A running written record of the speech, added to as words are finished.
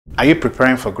Are you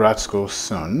preparing for grad school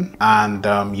soon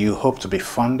and you hope to be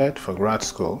funded for grad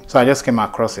school? So I just came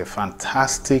across a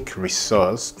fantastic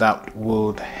resource that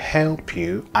would help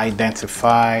you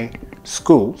identify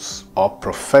schools or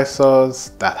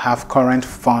professors that have current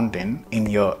funding in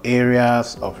your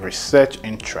areas of research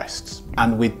interests.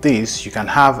 And with this, you can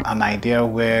have an idea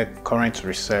where current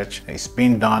research is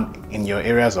being done in your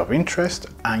areas of interest,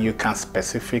 and you can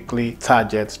specifically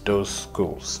target those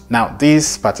schools. Now,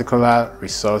 this particular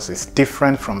resource is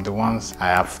different from the ones I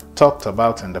have talked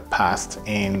about in the past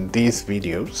in these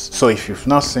videos. So if you've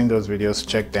not seen those videos,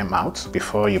 check them out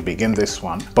before you begin this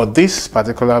one. But this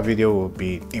particular video will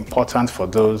be important for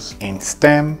those in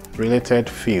STEM related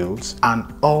fields, and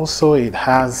also it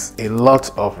has a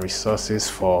lot of resources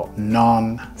for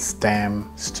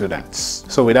non-STEM students.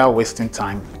 So without wasting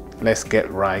time, let's get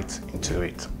right into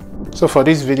it. So for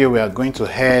this video, we are going to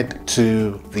head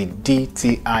to the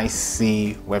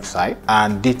DTIC website,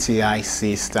 and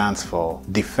DTIC stands for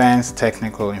Defense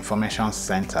Technical Information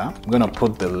Center. I'm going to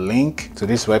put the link to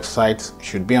this website,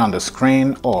 should be on the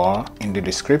screen or in the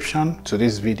description to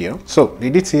this video. So the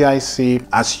DTIC,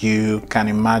 as you can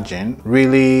imagine,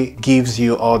 really gives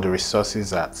you all the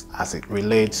resources as it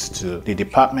relates to the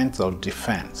Department of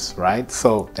Defense, right?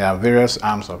 So there are various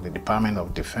arms of the Department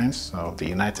of Defense of the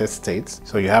United States.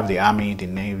 So you have the Army, the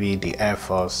Navy, the Air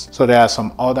Force. So there are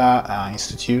some other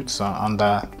institutes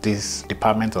under this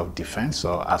Department of Defense,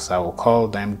 or as I will call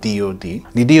them, DoD.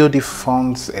 The DoD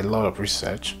funds a lot of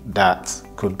research that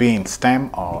could be in STEM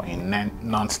or in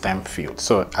non-STEM fields.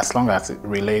 So as long as it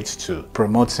relates to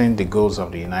promoting the goals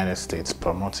of the United States,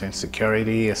 promoting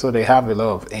security. So they have a lot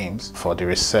of aims for the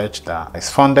research that is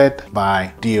funded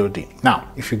by DoD.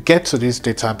 Now, if you get to this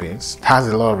database, it has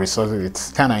a lot of resources.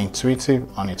 It's kind of intuitive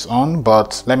on its own,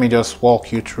 but let me just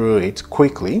walk you through it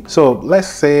quickly. So let's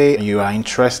say you are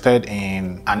interested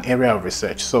in an area of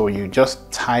research. So you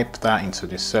just type that into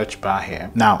the search bar here.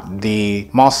 Now, the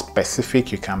more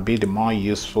specific you can be, the more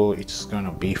useful it's going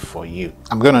to be for you.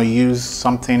 I'm going to use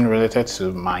something related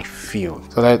to my field.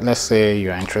 So let's say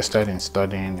you're interested in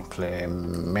studying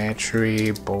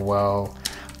inflammatory bowel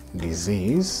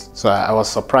disease. So I was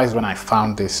surprised when I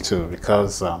found this too,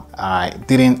 because I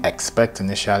didn't expect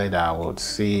initially that I would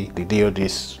see the DoD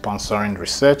sponsoring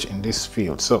research in this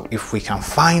field. So if we can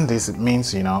find this, it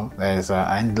means, you know, there's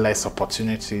endless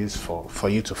opportunities for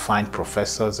you to find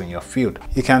professors in your field.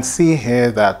 You can see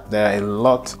here that there are a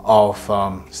lot of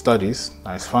studies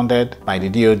that is funded by the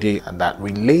DoD and that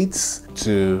relates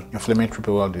to inflammatory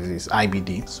bowel disease,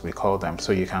 IBD, as we call them.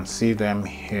 So you can see them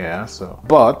here. So,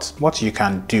 but what you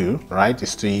can do, right,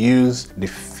 is to use the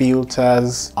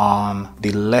filters on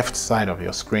the left side of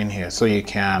your screen here. So you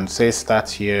can say start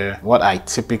here. What I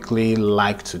typically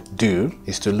like to do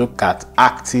is to look at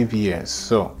active years.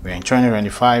 So we're in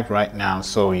 2025 right now.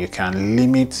 So you can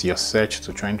limit your search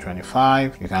to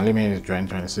 2025. You can limit it to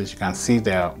 2026. You can see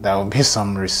there will be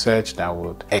some research that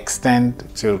would extend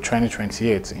till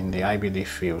 2028 in the IBD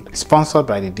field, sponsored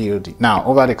by the DoD. Now,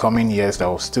 over the coming years, there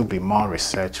will still be more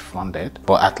research funded,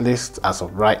 but at least as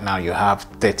of right now, you have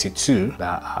 32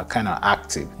 that are kind of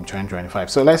active in 2025.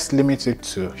 So let's limit it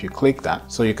to, if you click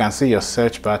that, so you can see your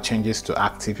search bar changes to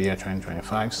active year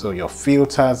 2025. So your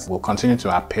filters will continue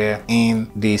to appear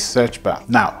in the search bar.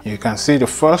 Now, you can see the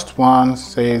first one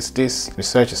says this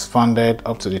research is funded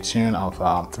up to the tune of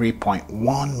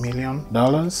 $3.1 million,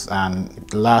 and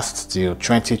it lasts till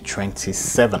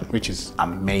 2027, which is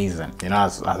amazing. You know,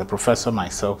 as a professor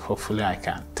myself, hopefully I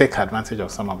can take advantage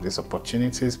of some of these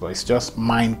opportunities, but it's just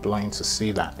mind-blowing to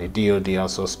see that the DoD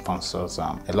also sponsors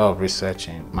a lot of research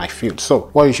in my field. So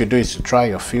what you should do is to try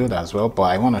your field as well, but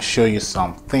I want to show you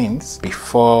some things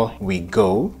before we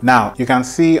go. Now, you can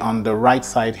see on the right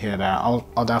side here, there are all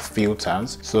other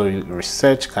filters. So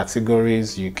research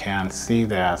categories, you can see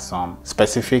there are some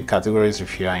specific categories.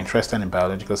 If you are interested in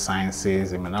biological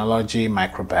sciences, immunology,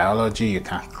 microbiology, you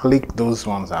can click those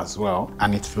ones as well,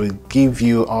 and it will give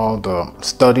you all the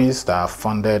studies that are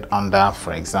funded under,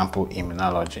 for example,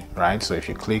 immunology, right? So if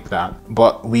you click that,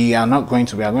 but we are going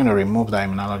to remove the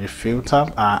immunology filter.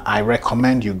 I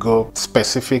recommend you go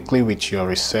specifically with your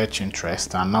research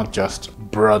interest and not just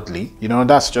broadly. You know,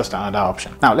 that's just another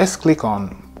option. Now let's click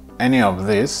on any of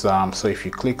this. So if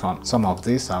you click on some of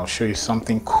this, I'll show you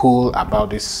something cool about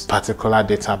this particular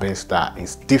database that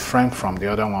is different from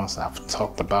the other ones I've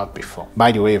talked about before.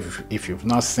 By the way, if you've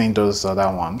not seen those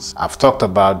other ones, I've talked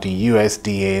about the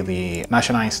USDA, the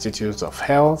National Institutes of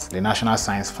Health, the National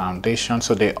Science Foundation.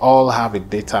 So they all have a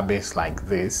database like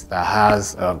this that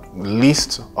has a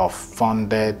list of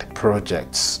funded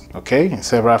projects, okay, in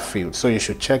several fields. So you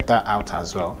should check that out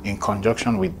as well in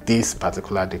conjunction with this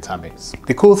particular database.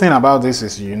 The cool thing thing about this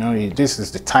is, this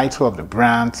is the title of the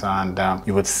brand, and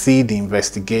you would see the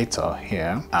investigator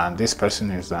here, and this person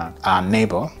is our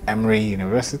neighbor, Emory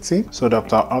University. So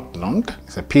Dr. Otlund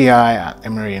is a PI at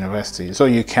Emory University. So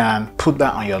you can put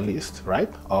that on your list, right,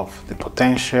 of the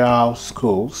potential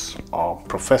schools or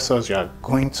professors you are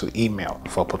going to email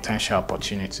for potential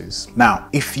opportunities. Now,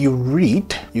 if you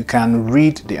read, you can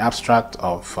read the abstract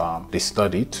of the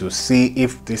study to see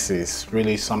if this is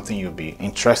really something you'll be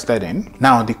interested in.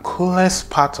 Now, the coolest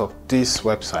part of this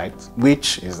website,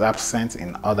 which is absent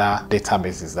in other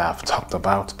databases that I've talked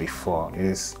about before,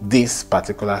 is this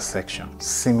particular section,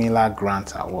 similar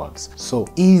grant awards. So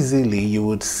easily you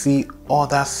would see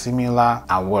other similar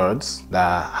awards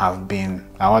that have been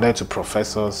awarded to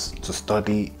professors to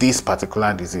study this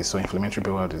particular disease, so inflammatory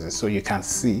bowel disease. So you can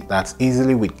see that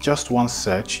easily with just one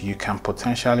search, you can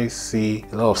potentially see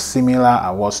a lot of similar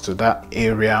awards to that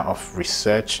area of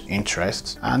research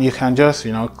interest, and you can just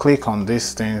click on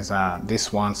these things and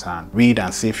these ones and read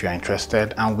and see if you're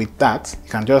interested. And with that, you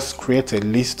can just create a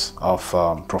list of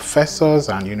professors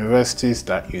and universities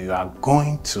that you are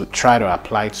going to try to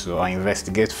apply to or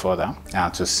investigate further,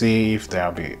 and to see if there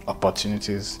will be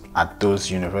opportunities at those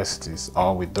universities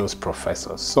or with those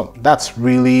professors. So that's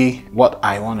really what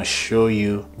I want to show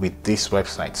you with this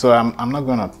website. So I'm not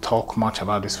going to talk much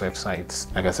about this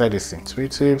website. Like I said, it's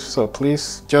intuitive. So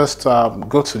please just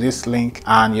go to this link,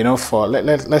 and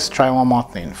let's try one more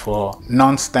thing for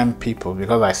non-STEM people,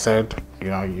 because I said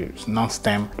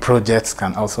non-STEM projects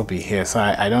can also be here. So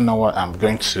I don't know what I'm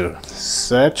going to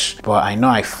search, but I know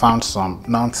I found some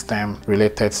non-STEM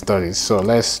related studies. So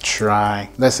let's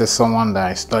say someone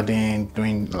that is studying,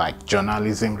 doing like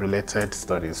journalism related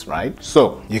studies, right?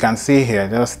 So you can see here,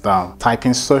 just type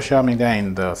in social media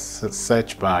in the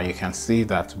search bar. You can see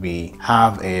that we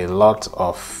have a lot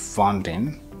of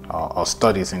funding or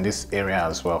studies in this area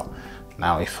as well.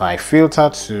 Now, if I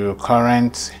filter to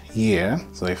current year,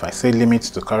 so if I say limit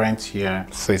to current year,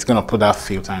 so it's going to put that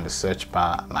filter in the search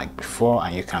bar like before,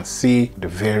 and you can see the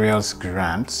various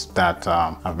grants that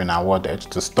have been awarded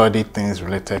to study things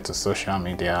related to social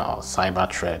media or cyber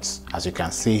threats, as you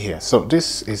can see here. So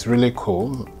this is really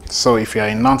cool. So if you're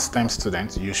a non-STEM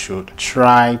student, you should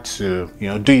try to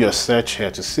do your search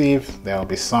here to see if there will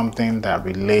be something that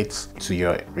relates to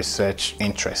your research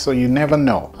interest. So you never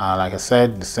know. Like I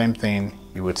said, the same thing,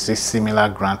 you would see similar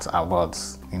grant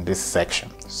awards in this section.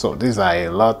 So these are a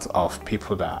lot of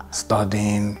people that are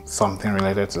studying something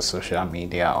related to social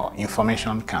media or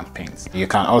information campaigns. You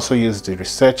can also use the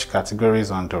research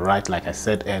categories on the right, like I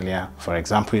said earlier. For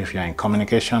example, if you're in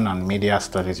communication and media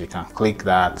studies, you can click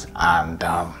that, and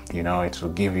it will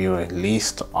give you a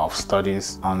list of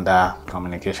studies under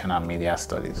communication and media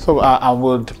studies. So I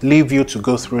would leave you to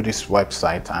go through this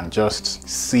website and just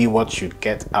see what you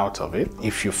get out of it.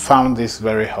 If you found this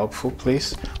very helpful,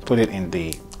 please put it in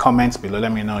the comments below.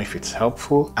 Let me know if it's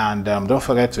helpful, and don't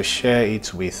forget to share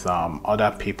it with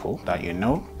other people that you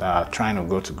know that are trying to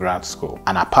go to grad school.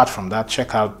 And apart from that,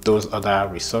 check out those other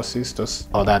resources, those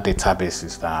other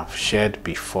databases that I've shared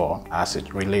before as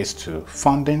it relates to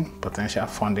funding, potential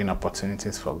funding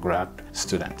opportunities for grad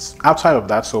students. Outside of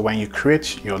that, so when you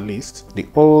create your list, the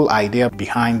whole idea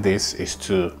behind this is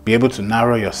to be able to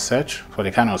narrow your search for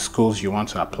the kind of schools you want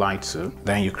to apply to.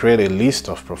 Then you create a list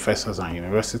of professors and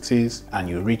universities, and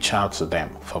you reach out to them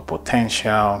for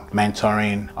potential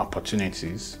mentoring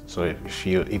opportunities. So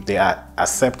if they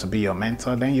accept to be your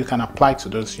mentor, then you can apply to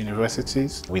those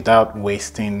universities without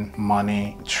wasting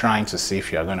money trying to see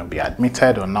if you are going to be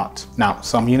admitted or not. Now,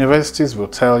 some universities will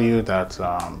tell you that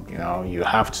you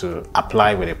have to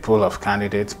apply with a pool of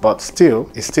candidates, but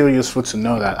it's still useful to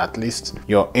know that at least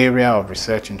your area of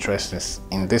research interest is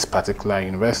in this particular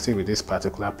university with this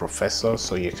particular professor,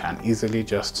 so you can easily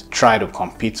just try to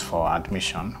compete for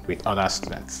admission with other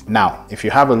students. Now, if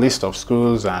you have a list of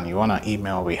schools and you want to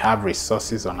email, we have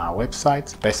resources on our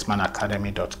website,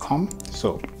 bestmanacademy.com.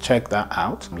 So check that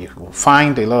out. You will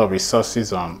find a lot of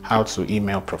resources on how to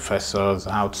email professors,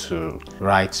 how to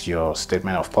write your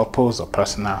statement of purpose or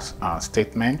personal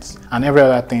statements, and every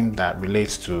other thing that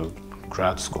relates to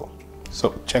grad school.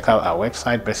 So check out our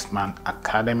website,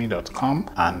 bestmanacademy.com,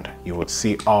 and you would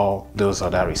see all those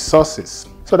other resources.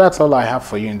 So that's all I have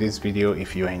for you in this video.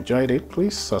 If you enjoyed it,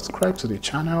 please subscribe to the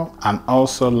channel and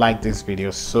also like this video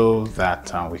so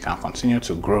that we can continue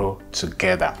to grow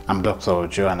together. I'm Dr.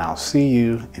 Ojo, and I'll see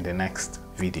you in the next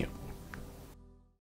video.